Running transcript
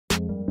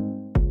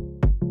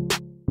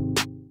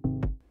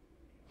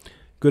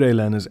Good day,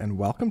 learners, and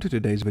welcome to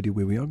today's video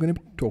where we are going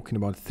to be talking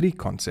about three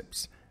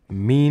concepts: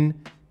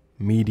 mean,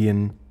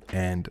 median,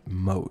 and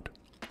mode.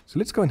 So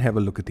let's go and have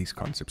a look at these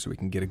concepts so we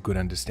can get a good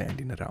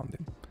understanding around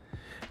them.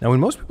 Now, when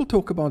most people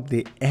talk about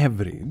their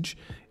average,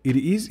 it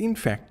is in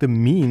fact the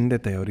mean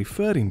that they are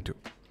referring to.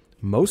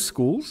 Most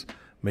schools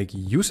make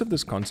use of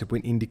this concept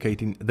when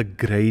indicating the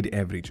grade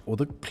average or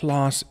the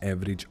class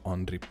average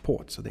on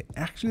reports. So they're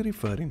actually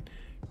referring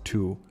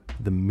to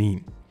the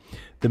mean.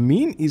 The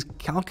mean is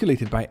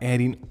calculated by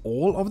adding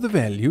all of the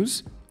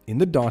values in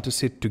the data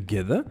set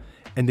together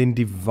and then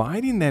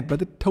dividing that by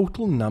the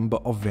total number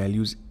of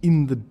values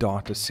in the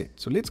data set.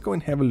 So let's go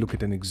and have a look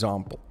at an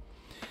example.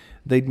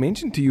 They'd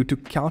mentioned to you to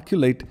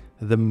calculate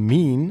the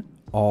mean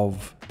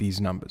of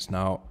these numbers.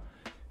 Now,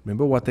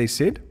 remember what they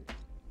said?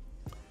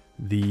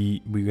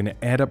 We're going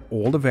to add up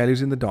all the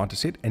values in the data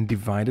set and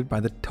divide it by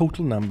the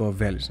total number of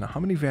values. Now, how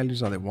many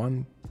values are there?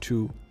 1,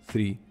 2,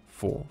 3,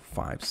 4,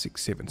 5,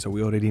 6, 7. So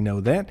we already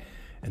know that,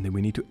 and then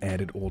we need to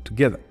add it all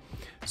together.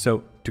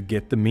 So to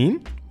get the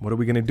mean, what are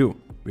we going to do?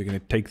 We're going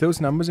to take those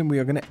numbers and we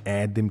are going to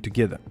add them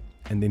together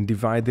and then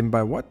divide them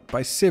by what?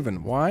 By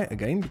 7. Why?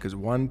 Again, because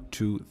 1,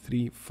 2,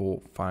 3,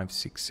 4, 5,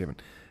 6, 7,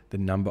 the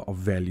number of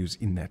values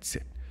in that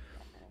set.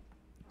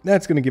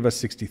 That's going to give us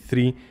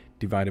 63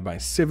 divided by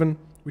 7,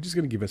 which is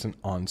going to give us an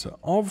answer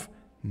of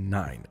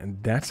 9.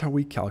 And that's how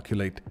we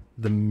calculate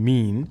the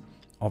mean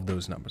of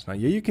those numbers. Now,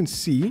 here you can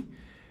see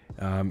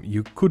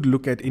you could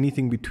look at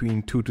anything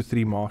between 2 to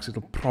 3 marks.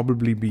 It'll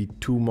probably be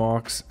 2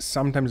 marks.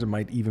 Sometimes it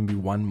might even be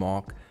 1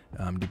 mark,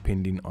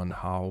 depending on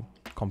how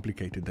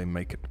complicated they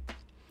make it.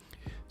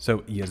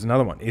 So here's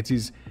another one. It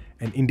is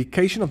an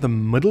indication of the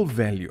middle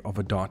value of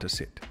a data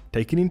set,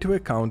 taking into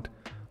account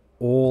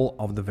all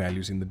of the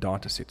values in the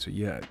data set. So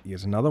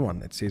here's another one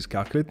that says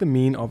calculate the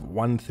mean of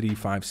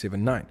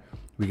 13579.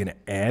 We're going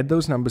to add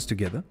those numbers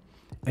together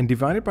and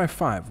divide it by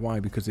 5. Why?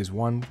 Because there's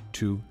 1,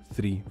 2,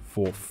 3,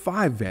 4,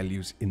 5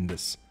 values in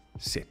this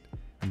set.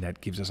 And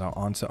that gives us our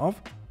answer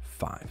of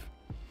 5.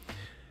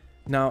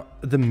 Now,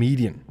 the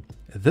median.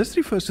 This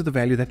refers to the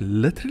value that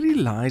literally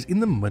lies in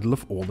the middle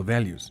of all the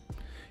values.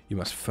 You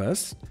must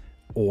first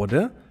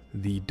order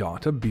the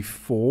data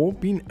before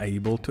being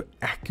able to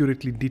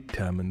accurately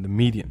determine the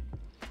median.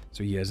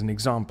 So here's an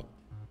example.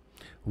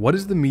 What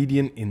is the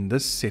median in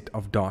this set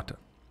of data?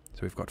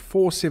 So we've got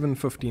 4, 7,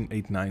 15,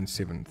 8, 9,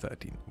 7,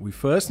 13. We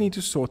first need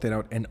to sort that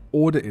out and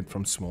order it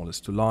from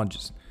smallest to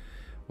largest.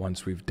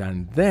 Once we've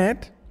done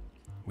that,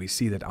 we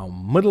see that our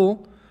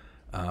middle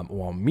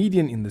or our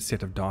median in the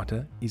set of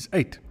data is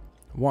 8.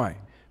 Why?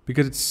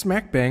 Because it's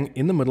smack bang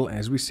in the middle.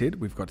 As we said,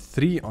 we've got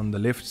 3 on the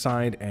left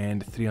side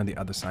and 3 on the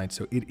other side.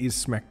 So it is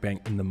smack bang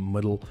in the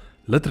middle,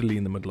 literally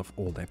in the middle of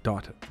all that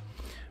data.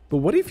 But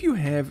what if you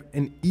have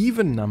an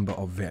even number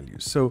of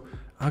values? So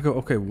I go,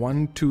 okay,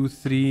 1, 2,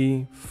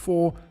 3,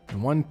 4,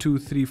 and 1, 2,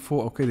 3,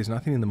 4. Okay, there's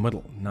nothing in the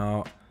middle.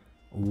 Now,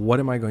 what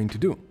am I going to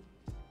do?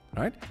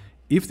 Right?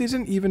 If there's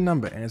an even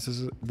number,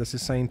 as this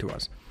is saying to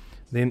us,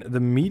 then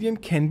the median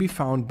can be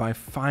found by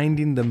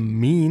finding the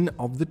mean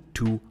of the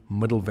 2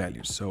 middle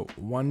values. So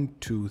 1,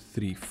 2,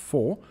 3,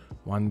 4,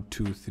 1,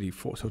 2, 3,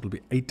 4. So it'll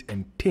be 8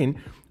 and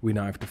 10. We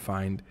now have to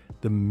find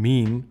the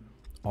mean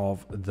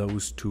of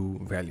those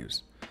 2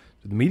 values.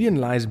 So the median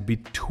lies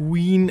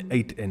between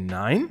 8 and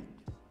 9.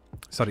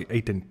 Sorry,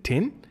 8 and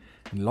 10.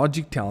 And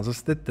logic tells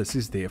us that this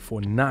is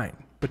therefore 9.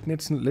 But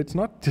let's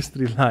not just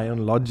rely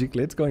on logic.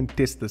 Let's go and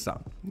test this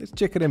out. Let's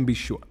check it and be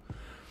sure.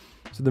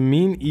 So the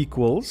mean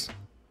equals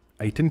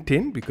 8 and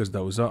 10 because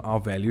those are our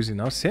values in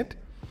our set.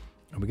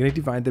 And we're going to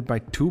divide that by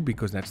 2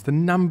 because that's the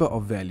number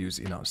of values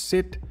in our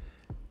set.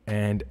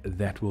 And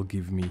that will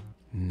give me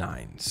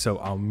 9. So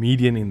our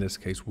median in this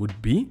case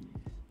would be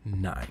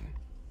 9.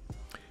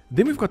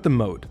 Then we've got the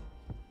mode.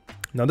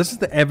 Now, this is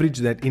the average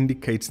that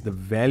indicates the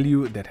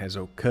value that has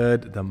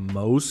occurred the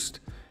most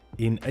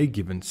in a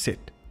given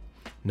set.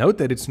 Note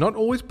that it's not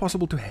always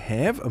possible to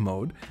have a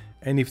mode,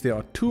 and if there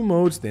are 2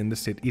 modes, then the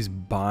set is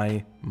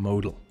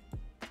bimodal.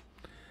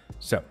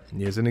 So,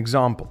 here's an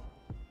example.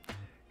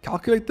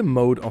 Calculate the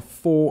mode of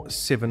 4,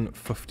 7,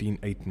 15,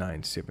 8,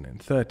 9, 7,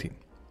 and 13.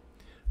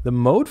 The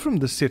mode from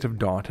this set of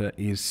data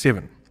is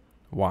 7.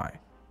 Why?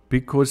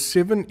 Because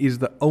 7 is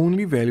the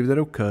only value that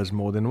occurs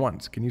more than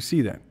once. Can you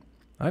see that?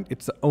 Right?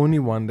 It's the only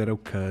one that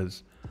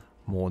occurs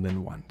more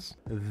than once.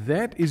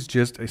 That is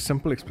just a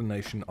simple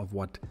explanation of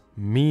what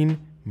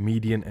mean,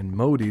 median, and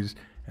mode is,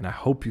 and I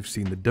hope you've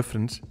seen the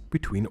difference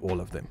between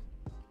all of them.